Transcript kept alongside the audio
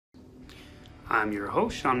I'm your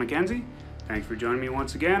host, Sean Mackenzie. Thanks for joining me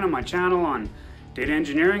once again on my channel on data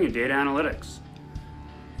engineering and data analytics.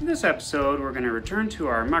 In this episode, we're going to return to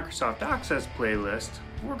our Microsoft Access playlist.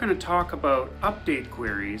 We're going to talk about update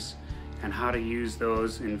queries and how to use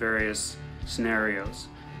those in various scenarios.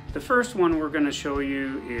 The first one we're going to show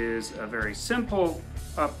you is a very simple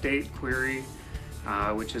update query,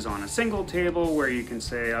 which is on a single table where you can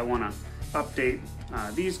say, I want to update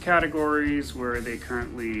these categories where they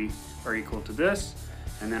currently are equal to this.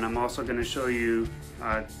 And then I'm also going to show you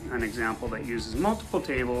an example that uses multiple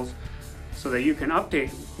tables so that you can update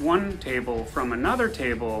one table from another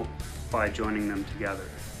table by joining them together.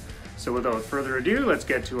 So without further ado, let's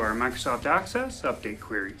get to our Microsoft Access update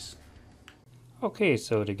queries. Okay,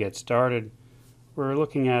 so to get started, we're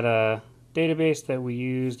looking at a database that we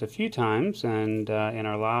used a few times, and in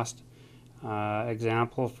our last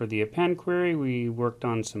example for the append query, we worked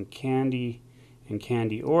on some candy and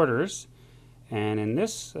candy orders. And in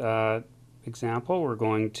this example, we're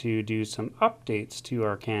going to do some updates to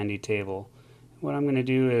our candy table. What I'm going to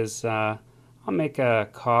do is I'll make a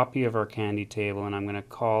copy of our candy table, and I'm going to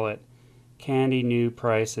call it candy new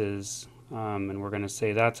prices, and we're going to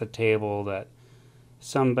say that's a table that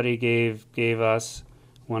somebody gave us.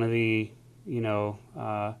 One of the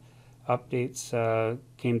updates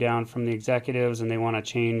came down from the executives, and they want to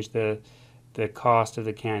change the cost of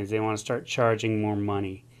the candies. They want to start charging more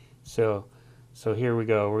money. So here we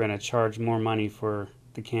go. We're going to charge more money for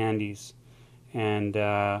the candies. And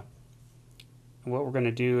what we're going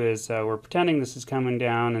to do is we're pretending this is coming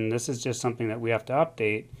down, and this is just something that we have to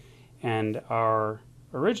update. And our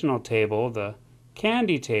original table, the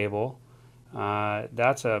candy table,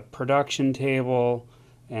 that's a production table,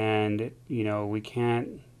 and we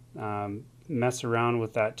can't mess around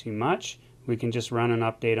with that too much. We can just run an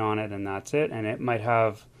update on it, and that's it. And it might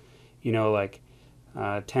have like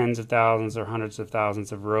tens of thousands or hundreds of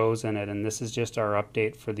thousands of rows in it, and this is just our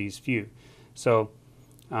update for these few. So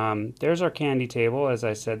there's our candy table. As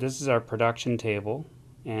I said, this is our production table,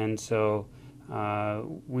 and so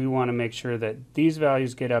we want to make sure that these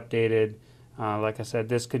values get updated. Like I said,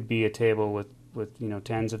 this could be a table with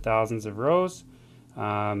tens of thousands of rows,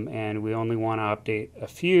 and we only want to update a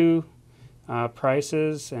few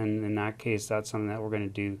prices, and in that case that's something that we're going to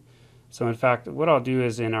do. So in fact, what I'll do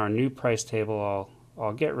is in our new price table,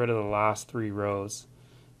 I'll get rid of the last three rows,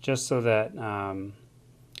 just so that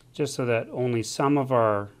only some of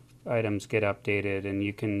our items get updated, and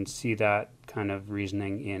you can see that kind of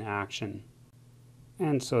reasoning in action.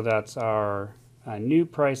 And so that's our new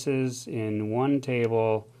prices in one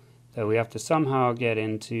table that we have to somehow get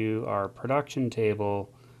into our production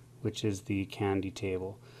table, which is the candy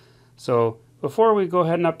table. So before we go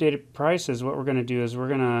ahead and update prices, what we're going to do is we're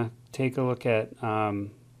going to take a look at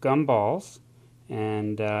gumballs,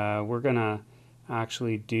 and we're going to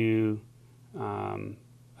actually do a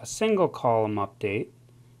single column update,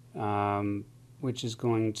 which is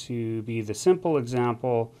going to be the simple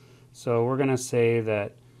example. So we're going to say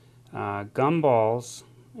that gumballs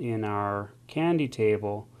in our candy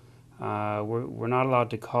table, we're not allowed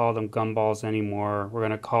to call them gumballs anymore. We're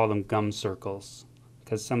going to call them gum circles,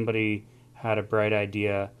 because somebody had a bright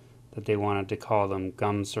idea that they wanted to call them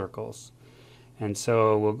gum circles. And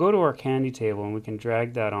so we'll go to our candy table, and we can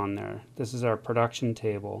drag that on there. This is our production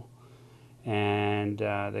table, and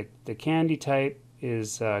the candy type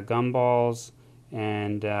is gumballs,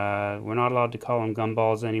 and we're not allowed to call them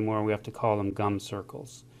gumballs anymore. We have to call them gum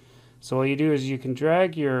circles. So what you do is you can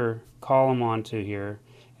drag your column onto here,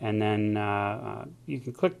 and then you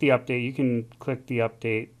can click the update. You can click the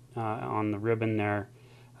update on the ribbon there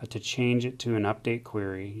to change it to an update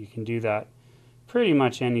query. You can do that pretty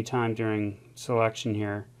much any time during selection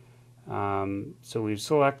here. So we've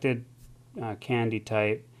selected candy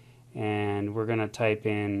type, and we're going to type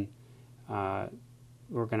in,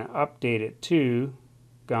 we're going to update it to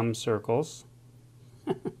gum circles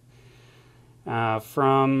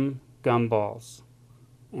from gumballs.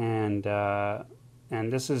 And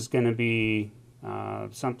this is going to be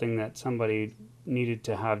something that somebody needed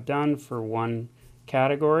to have done for one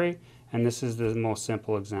category, and this is the most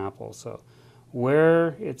simple example. So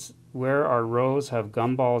where our rows have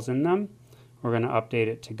gumballs in them, we're going to update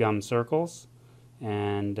it to gum circles,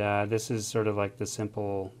 and this is sort of like the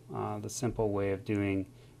simple way of doing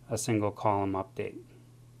a single column update.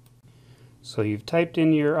 So you've typed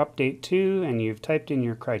in your update to, and you've typed in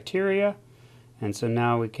your criteria, and so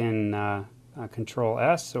now we can Control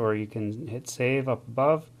S, or you can hit save up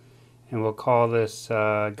above, and we'll call this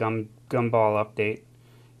gumball update,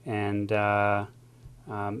 and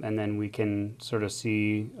then we can sort of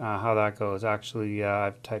see how that goes. Actually,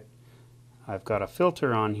 I've I've got a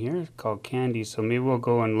filter on here called candy, so maybe we'll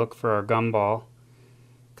go and look for our gumball,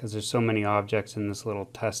 because there's so many objects in this little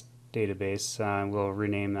test database. We'll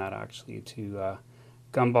rename that actually to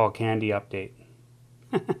gumball candy update.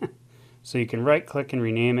 So you can right click and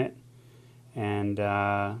rename it, and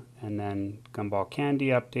then gumball candy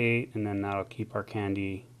update, and then that'll keep our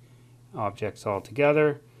candy objects all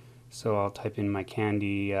together. So I'll type in my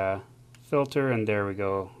candy filter, and there we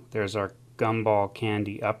go. There's our gumball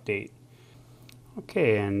candy update.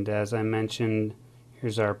 Okay, and as I mentioned,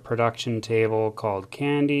 here's our production table called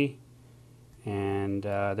candy, and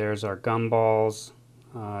there's our gumballs.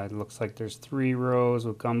 It looks like there's 3 rows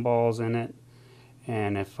with gumballs in it,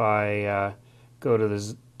 and if I go to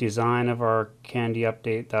the design of our candy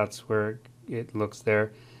update, that's where it looks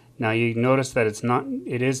there. Now you notice that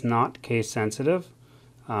it is not case sensitive,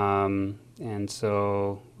 and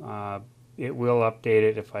so it will update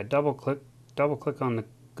it. If I double click on the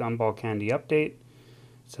gumball candy update,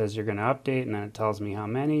 it says you're going to update, and then it tells me how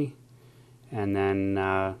many, and then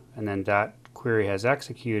that query has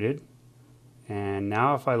executed. And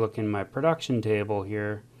now if I look in my production table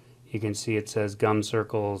here, you can see it says gum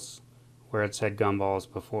circles where it said gumballs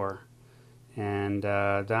before, and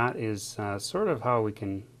that is sort of how we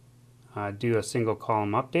can do a single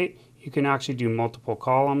column update. You can actually do multiple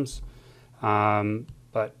columns,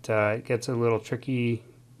 but it gets a little tricky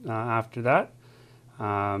after that,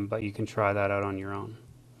 but you can try that out on your own.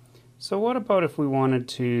 So what about if we wanted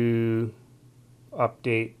to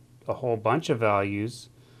update a whole bunch of values?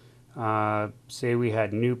 Say we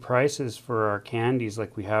had new prices for our candies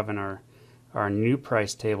like we have in our new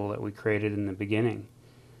price table that we created in the beginning.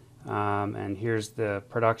 And here's the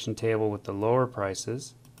production table with the lower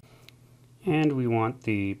prices. And we want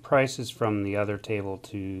the prices from the other table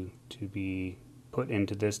to be put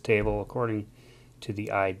into this table according to the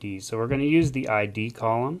ID. So we're going to use the ID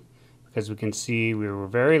column, because we can see we were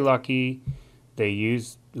very lucky.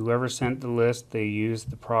 Whoever sent the list, they used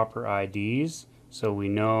the proper IDs, so we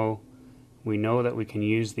know that we can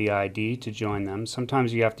use the ID to join them.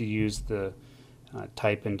 Sometimes you have to use the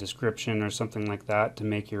type and description or something like that to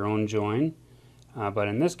make your own join. But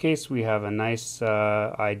in this case, we have a nice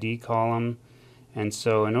ID column, and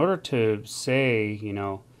so in order to say,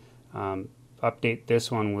 update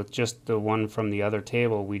this one with just the one from the other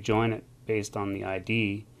table, we join it based on the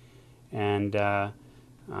ID. And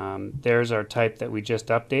there's our type that we just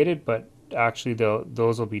updated, but actually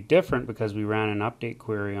those will be different because we ran an update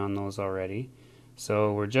query on those already.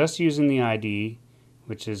 So we're just using the ID,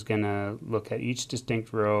 which is going to look at each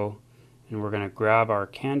distinct row, and we're going to grab our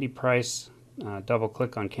candy price, double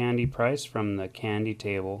click on candy price from the candy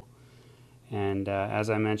table, and as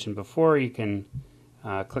I mentioned before, you can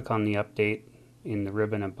click on the update in the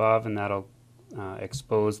ribbon above, and that'll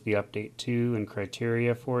expose the update to and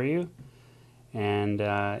criteria for you. And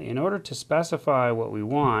in order to specify what we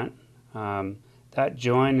want, that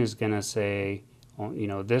join is going to say,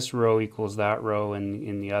 this row equals that row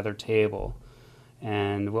in the other table.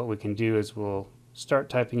 And what we can do is we'll start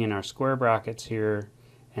typing in our square brackets here,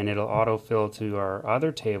 and it'll autofill to our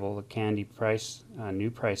other table, the candy price, new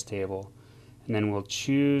price table. And then we'll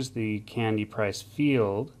choose the candy price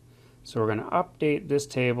field. So we're going to update this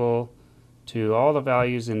table to all the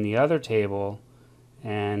values in the other table,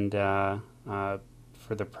 and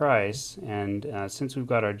for the price, and since we've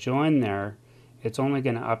got our join there, it's only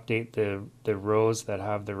going to update the rows that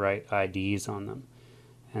have the right IDs on them,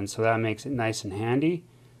 and so that makes it nice and handy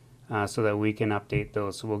so that we can update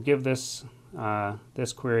those. So we'll give this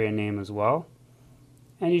this query a name as well,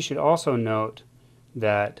 and you should also note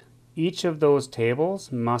that each of those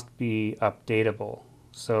tables must be updatable,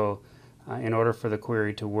 so in order for the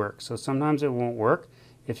query to work. So sometimes it won't work.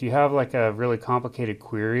 If you have like a really complicated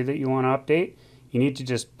query that you want to update, you need to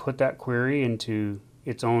just put that query into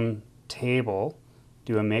its own table,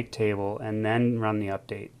 do a make table, and then run the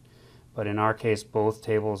update. But in our case, both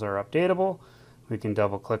tables are updatable. We can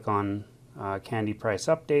double click on candy price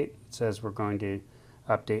update. It says we're going to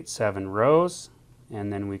update 7 rows,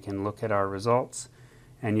 and then we can look at our results,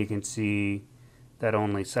 and you can see that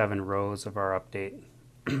only 7 rows of our update,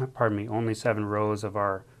 pardon me, only 7 rows of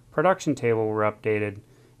our production table were updated,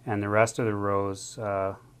 and the rest of the rows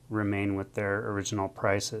remain with their original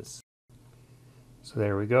prices. So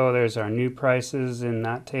there we go. There's our new prices in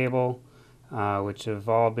that table, which have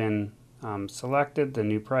all been selected, the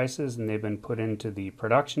new prices, and they've been put into the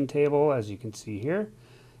production table, as you can see here.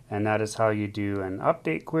 And that is how you do an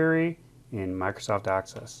update query in Microsoft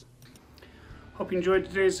Access. Hope you enjoyed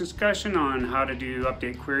today's discussion on how to do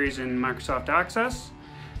update queries in Microsoft Access.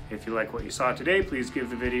 If you like what you saw today, please give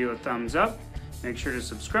the video a thumbs up. Make sure to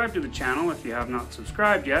subscribe to the channel if you have not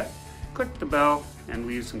subscribed yet, click the bell and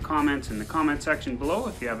leave some comments in the comment section below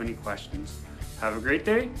if you have any questions. Have a great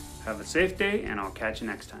day, have a safe day, and I'll catch you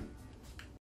next time.